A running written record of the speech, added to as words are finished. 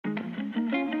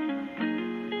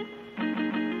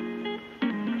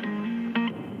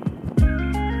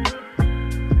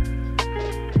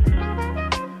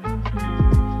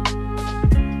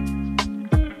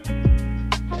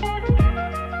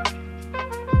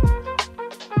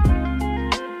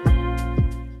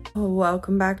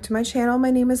Welcome back to my channel. My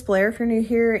name is Blair if you're new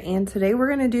here, and today we're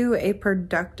going to do a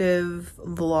productive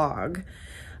vlog.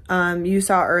 You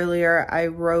saw earlier I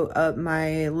wrote up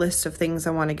my list of things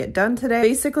I want to get done today.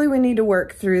 Basically, we need to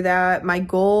work through that. My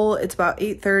goal, it's about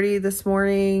 8:30 this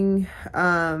morning.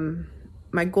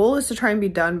 My goal is to try and be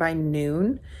done by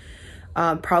noon.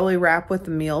 Probably wrap with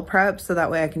the meal prep so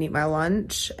that way I can eat my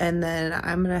lunch, and then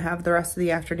I'm going to have the rest of the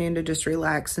afternoon to just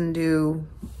relax and do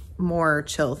more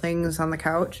chill things on the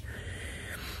couch.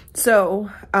 So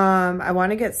I want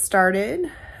to get started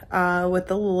with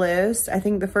the list. I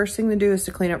think the first thing to do is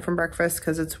to clean up from breakfast,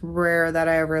 because it's rare that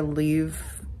I ever leave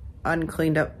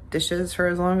uncleaned up dishes for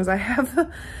as long as I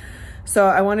have. So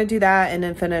I want to do that and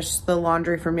then finish the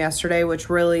laundry from yesterday, which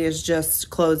really is just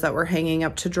clothes that were hanging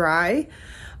up to dry.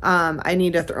 I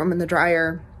need to throw them in the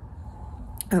dryer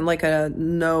and like a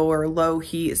no or low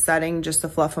heat setting just to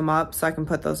fluff them up so I can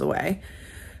put those away.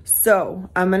 So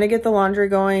I'm gonna get the laundry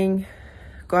going,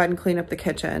 go ahead and clean up the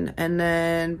kitchen, and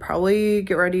then probably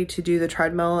get ready to do the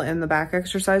treadmill and the back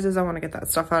exercises. I want to get that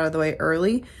stuff out of the way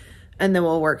early, and then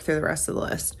we'll work through the rest of the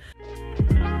list.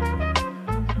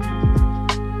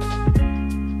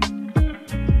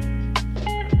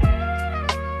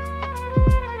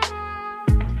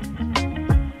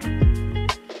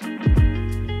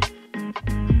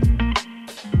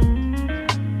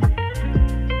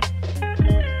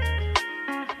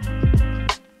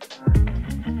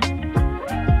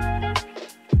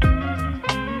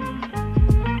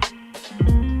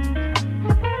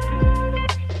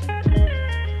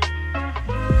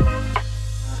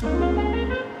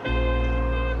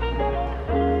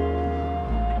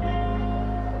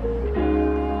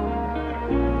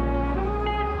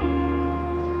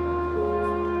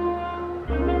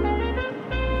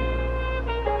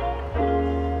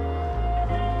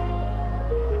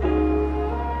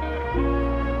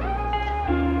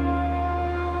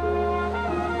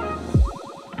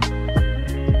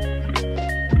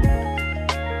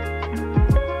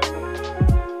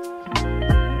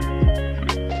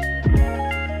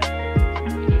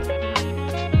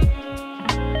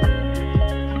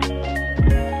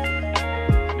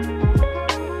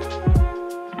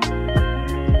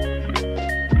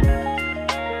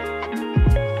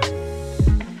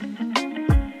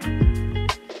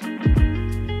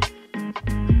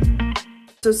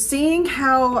 So seeing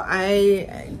how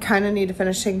I kind of need to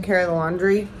finish taking care of the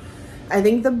laundry, I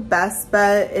think the best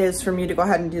bet is for me to go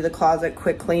ahead and do the closet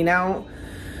quick clean out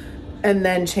and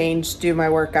then change, do my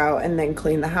workout, and then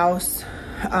clean the house,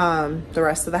 the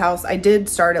rest of the house. I did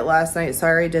start it last night, so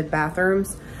I already did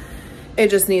bathrooms.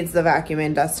 It just needs the vacuum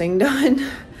and dusting done.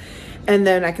 And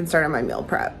then I can start on my meal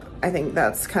prep. I think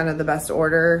that's kind of the best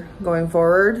order going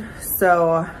forward.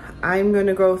 So I'm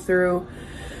gonna go through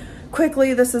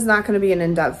quickly. This is not going to be an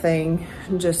in-depth thing,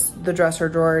 just the dresser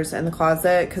drawers and the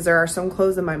closet, because there are some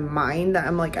clothes in my mind that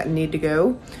I'm like, I need to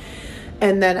go.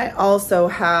 And then I also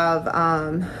have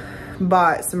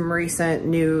bought some recent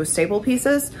new staple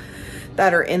pieces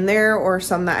that are in there, or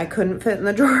some that I couldn't fit in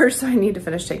the drawer, so I need to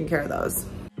finish taking care of those.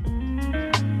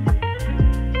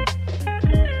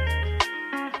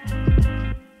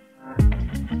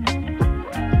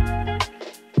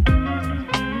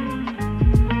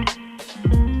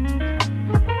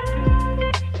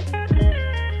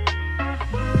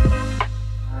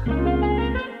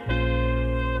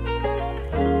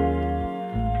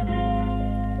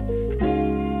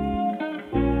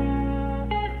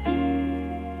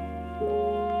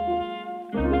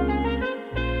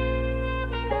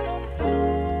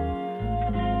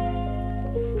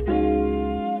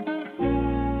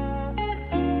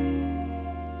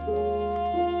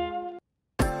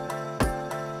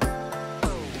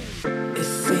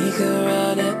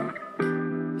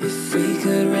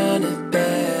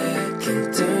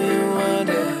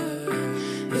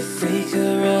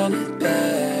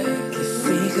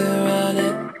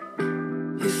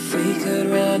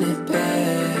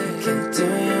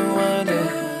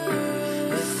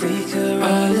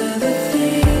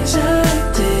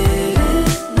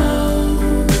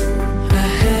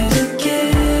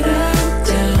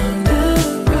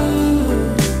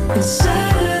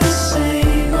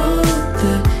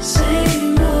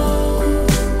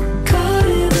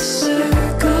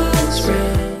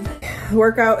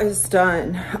 Workout is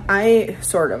done. I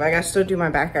got to do my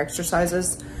back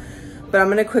exercises, but I'm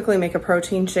gonna quickly make a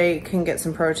protein shake and get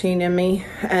some protein in me,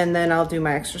 and then I'll do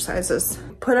my exercises.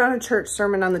 Put on a church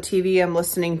sermon on the TV. I'm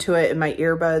listening to it in my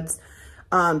earbuds,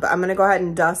 but I'm gonna go ahead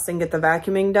and dust and get the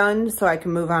vacuuming done so I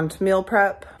can move on to meal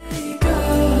prep.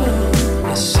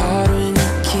 It's hard when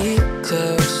you keep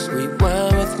close.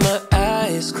 Rewind with my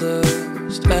eyes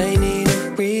closed. I need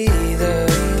a breather.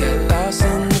 Get lost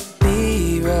in the beat.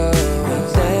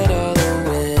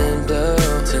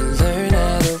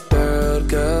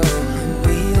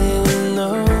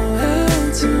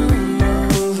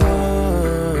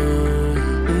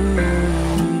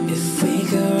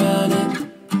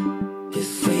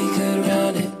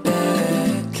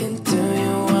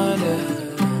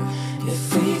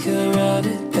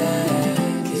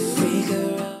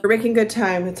 making good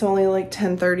time. It's only like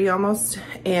 10:30 almost,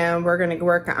 and we're gonna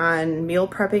work on meal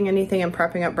prepping anything and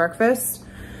prepping up breakfast.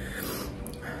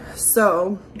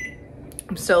 So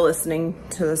I'm still listening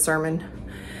to the sermon.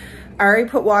 I already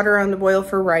put water on the boil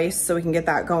for rice so we can get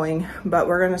that going, but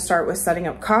we're gonna start with setting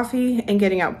up coffee and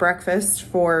getting out breakfast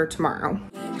for tomorrow.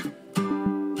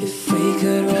 If we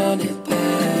could run it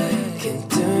back, and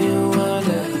do you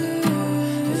wonder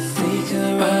if we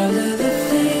could run it back?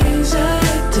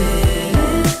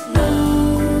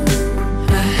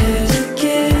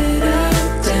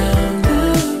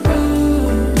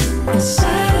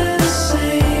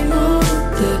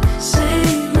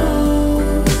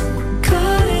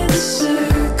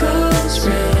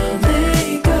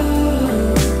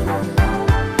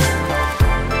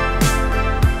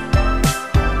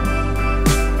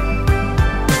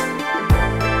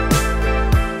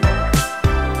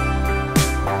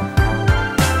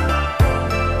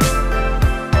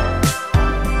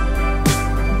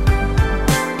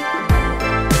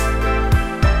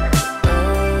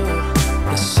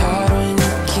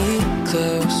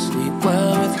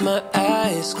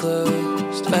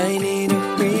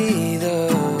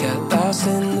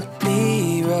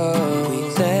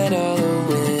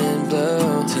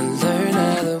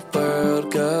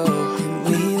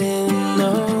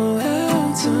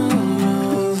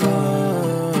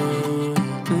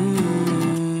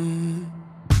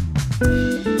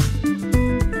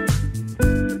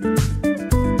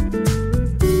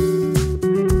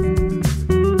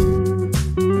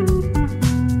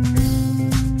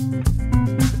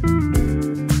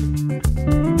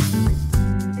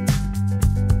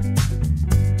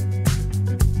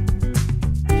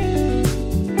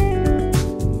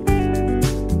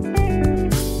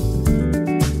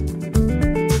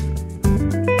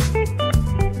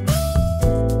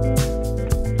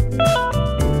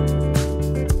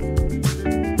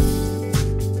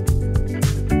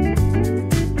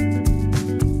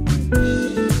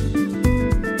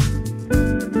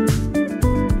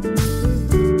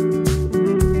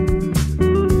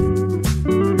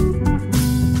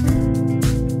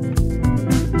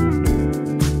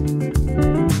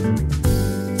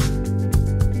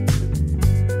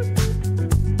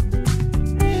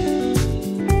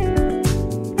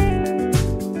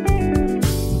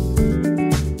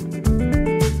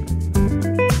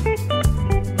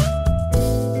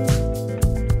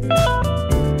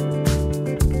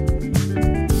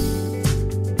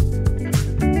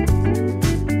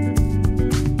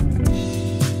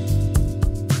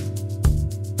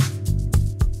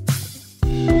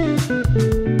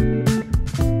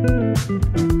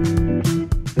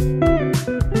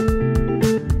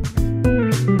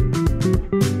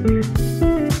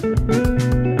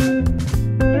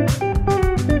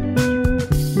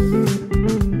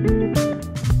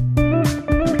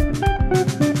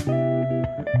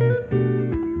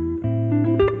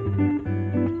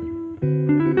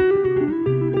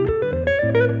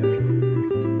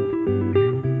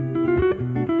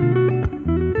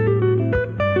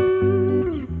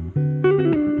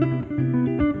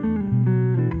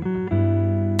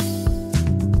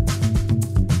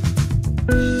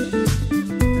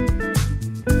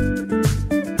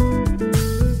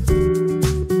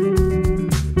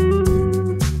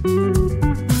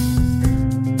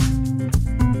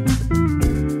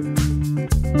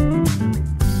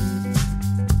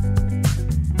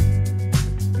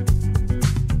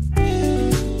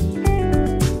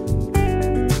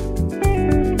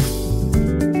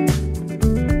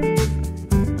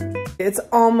 It's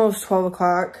almost 12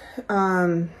 o'clock.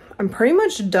 I'm pretty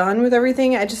much done with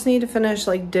everything. I just need to finish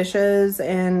like dishes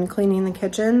and cleaning the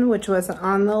kitchen, which wasn't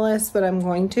on the list, but I'm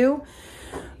going to.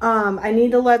 I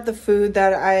need to let the food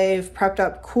that I've prepped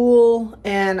up cool,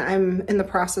 and I'm in the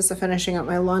process of finishing up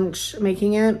my lunch,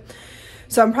 making it.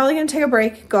 So I'm probably gonna take a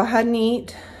break, go ahead and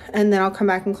eat, and then I'll come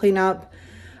back and clean up.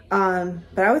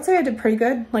 But I would say I did pretty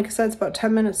good. Like I said, it's about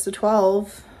 10 minutes to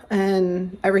 12,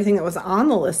 and everything that was on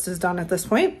the list is done at this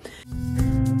point.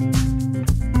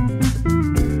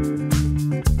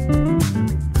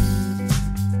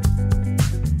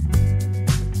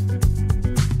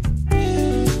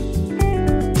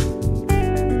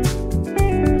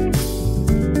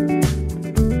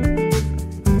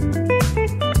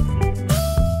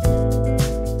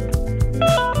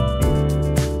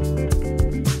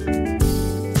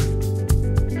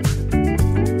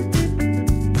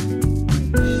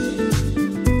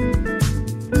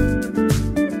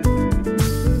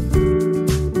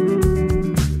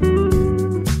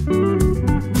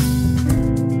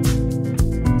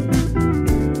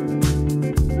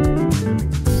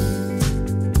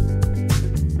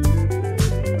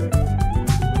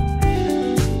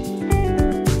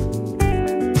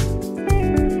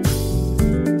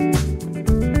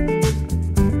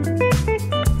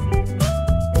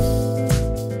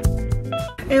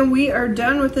 And we are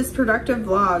done with this productive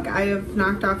vlog. I have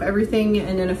knocked off everything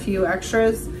and then a few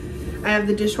extras. I have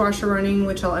the dishwasher running,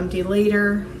 which I'll empty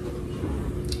later.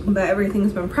 But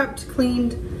everything's been prepped,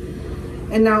 cleaned.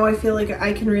 And now I feel like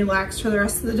I can relax for the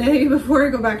rest of the day before I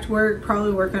go back to work.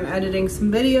 Probably work on editing some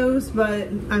videos, but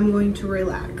I'm going to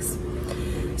relax.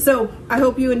 So I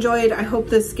hope you enjoyed. I hope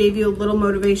this gave you a little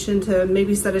motivation to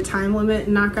maybe set a time limit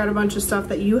and knock out a bunch of stuff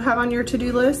that you have on your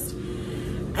to-do list.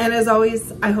 And as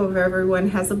always, I hope everyone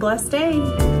has a blessed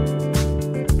day.